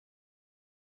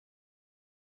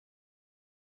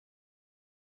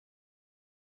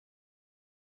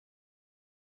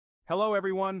Hello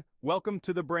everyone, welcome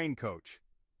to the Brain Coach.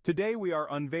 Today we are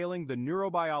unveiling the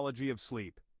neurobiology of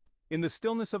sleep. In the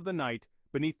stillness of the night,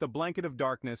 beneath the blanket of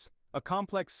darkness, a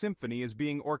complex symphony is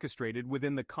being orchestrated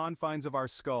within the confines of our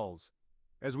skulls.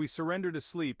 As we surrender to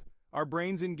sleep, our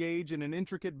brains engage in an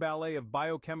intricate ballet of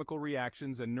biochemical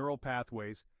reactions and neural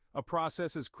pathways, a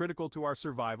process as critical to our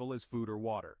survival as food or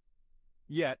water.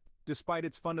 Yet, despite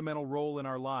its fundamental role in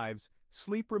our lives,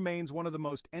 sleep remains one of the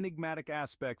most enigmatic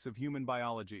aspects of human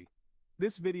biology.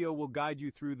 This video will guide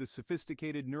you through the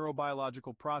sophisticated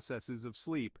neurobiological processes of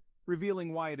sleep,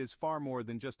 revealing why it is far more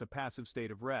than just a passive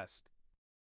state of rest.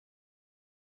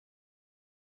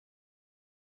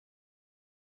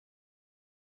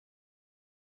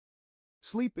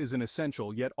 Sleep is an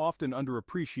essential yet often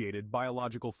underappreciated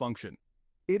biological function.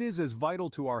 It is as vital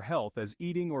to our health as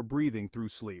eating or breathing through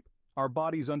sleep. Our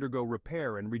bodies undergo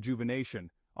repair and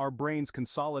rejuvenation, our brains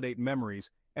consolidate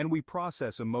memories, and we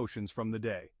process emotions from the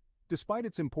day. Despite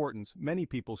its importance, many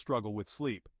people struggle with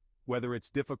sleep, whether it's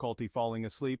difficulty falling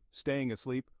asleep, staying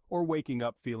asleep, or waking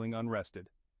up feeling unrested.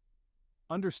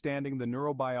 Understanding the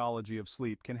neurobiology of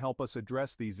sleep can help us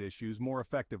address these issues more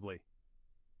effectively.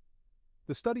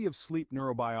 The study of sleep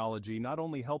neurobiology not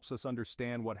only helps us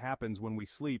understand what happens when we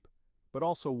sleep, but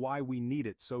also why we need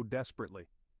it so desperately.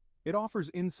 It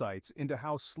offers insights into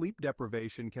how sleep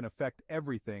deprivation can affect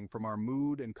everything from our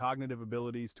mood and cognitive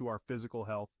abilities to our physical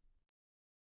health.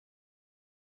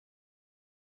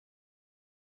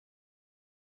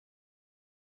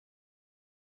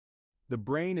 The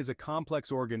brain is a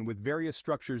complex organ with various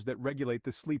structures that regulate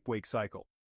the sleep-wake cycle.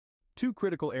 Two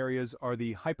critical areas are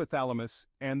the hypothalamus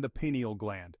and the pineal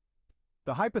gland.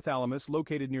 The hypothalamus,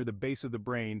 located near the base of the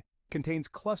brain, contains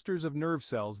clusters of nerve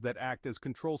cells that act as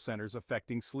control centers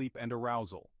affecting sleep and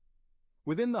arousal.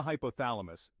 Within the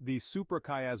hypothalamus, the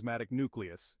suprachiasmatic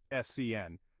nucleus,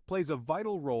 SCN, plays a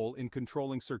vital role in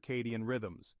controlling circadian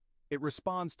rhythms. It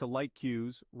responds to light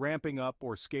cues, ramping up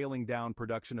or scaling down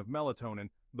production of melatonin,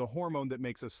 the hormone that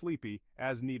makes us sleepy,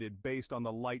 as needed based on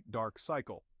the light-dark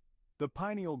cycle. The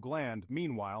pineal gland,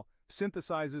 meanwhile,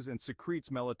 synthesizes and secretes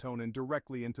melatonin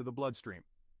directly into the bloodstream.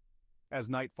 As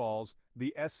night falls,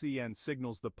 the SCN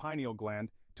signals the pineal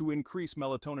gland to increase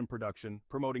melatonin production,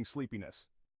 promoting sleepiness.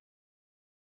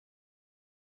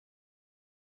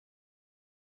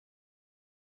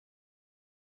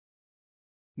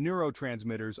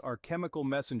 Neurotransmitters are chemical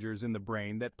messengers in the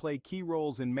brain that play key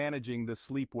roles in managing the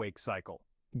sleep-wake cycle.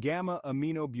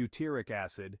 Gamma-aminobutyric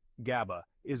acid, GABA,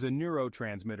 is a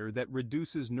neurotransmitter that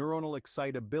reduces neuronal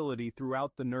excitability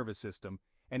throughout the nervous system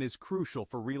and is crucial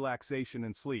for relaxation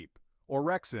and sleep.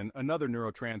 Orexin, another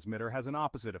neurotransmitter, has an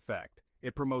opposite effect.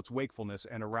 It promotes wakefulness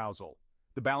and arousal.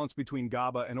 The balance between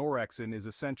GABA and orexin is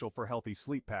essential for healthy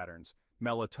sleep patterns.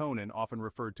 Melatonin, often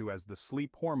referred to as the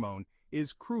sleep hormone,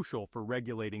 is crucial for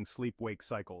regulating sleep-wake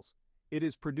cycles. It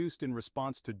is produced in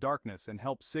response to darkness and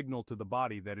helps signal to the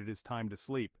body that it is time to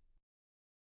sleep.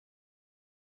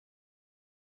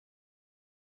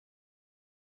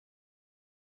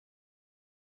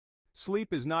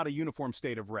 Sleep is not a uniform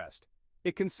state of rest.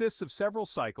 It consists of several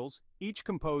cycles, each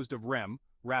composed of REM,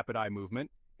 rapid eye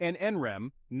movement, and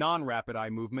NREM, non-rapid eye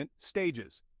movement,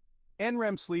 stages.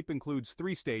 NREM sleep includes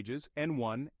 3 stages,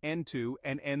 N1, N2,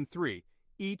 and N3,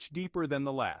 each deeper than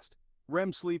the last.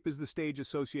 REM sleep is the stage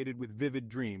associated with vivid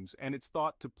dreams, and it's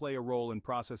thought to play a role in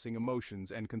processing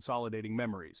emotions and consolidating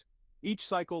memories. Each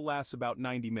cycle lasts about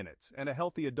 90 minutes, and a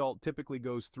healthy adult typically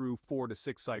goes through 4 to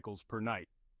 6 cycles per night.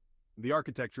 The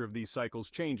architecture of these cycles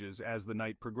changes as the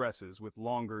night progresses, with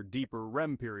longer, deeper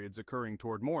REM periods occurring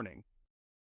toward morning.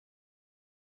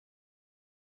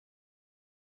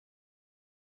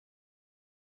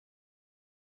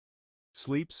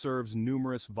 Sleep serves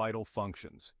numerous vital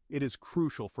functions. It is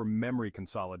crucial for memory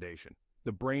consolidation.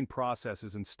 The brain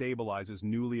processes and stabilizes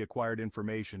newly acquired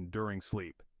information during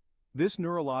sleep. This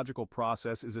neurological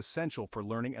process is essential for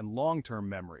learning and long-term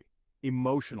memory.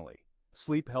 Emotionally,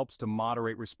 sleep helps to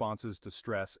moderate responses to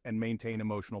stress and maintain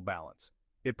emotional balance.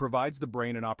 It provides the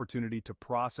brain an opportunity to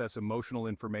process emotional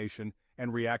information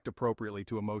and react appropriately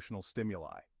to emotional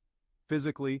stimuli.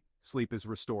 Physically, sleep is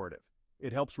restorative.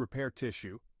 It helps repair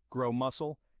tissue, grow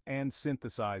muscle, and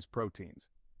synthesize proteins.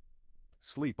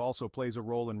 Sleep also plays a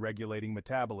role in regulating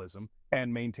metabolism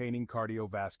and maintaining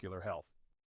cardiovascular health.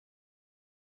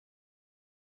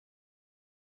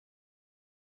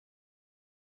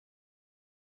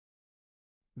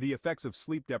 The effects of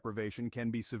sleep deprivation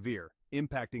can be severe,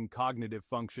 impacting cognitive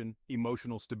function,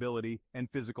 emotional stability, and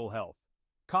physical health.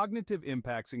 Cognitive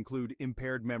impacts include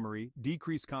impaired memory,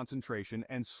 decreased concentration,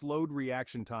 and slowed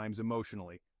reaction times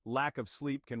emotionally. Lack of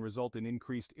sleep can result in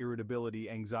increased irritability,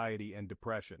 anxiety, and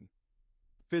depression.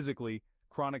 Physically,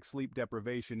 chronic sleep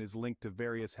deprivation is linked to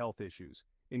various health issues,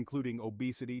 including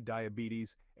obesity,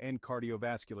 diabetes, and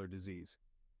cardiovascular disease.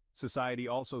 Society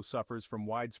also suffers from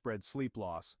widespread sleep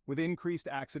loss, with increased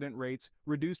accident rates,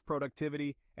 reduced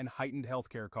productivity, and heightened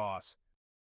healthcare costs.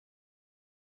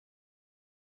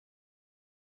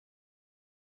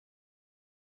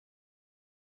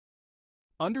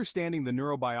 Understanding the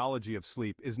neurobiology of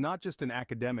sleep is not just an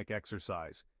academic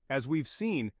exercise. As we've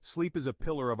seen, sleep is a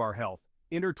pillar of our health,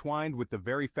 intertwined with the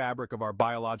very fabric of our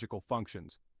biological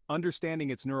functions. Understanding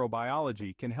its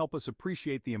neurobiology can help us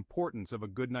appreciate the importance of a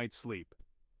good night's sleep.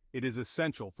 It is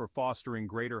essential for fostering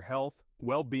greater health,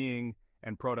 well-being,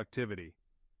 and productivity.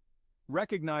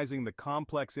 Recognizing the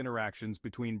complex interactions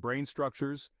between brain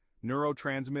structures,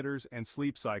 neurotransmitters, and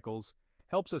sleep cycles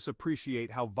helps us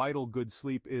appreciate how vital good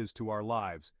sleep is to our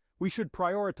lives. We should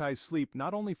prioritize sleep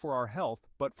not only for our health,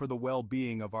 but for the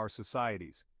well-being of our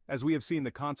societies. As we have seen,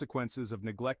 the consequences of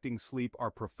neglecting sleep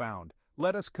are profound.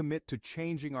 Let us commit to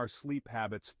changing our sleep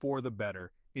habits for the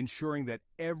better, ensuring that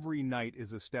every night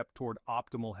is a step toward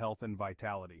optimal health and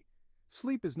vitality.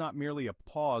 Sleep is not merely a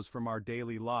pause from our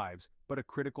daily lives, but a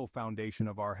critical foundation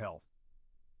of our health.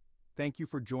 Thank you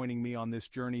for joining me on this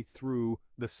journey through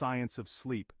the science of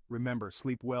sleep. Remember,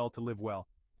 sleep well to live well.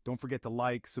 Don't forget to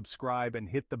like, subscribe, and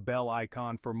hit the bell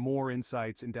icon for more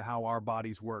insights into how our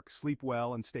bodies work. Sleep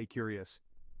well and stay curious.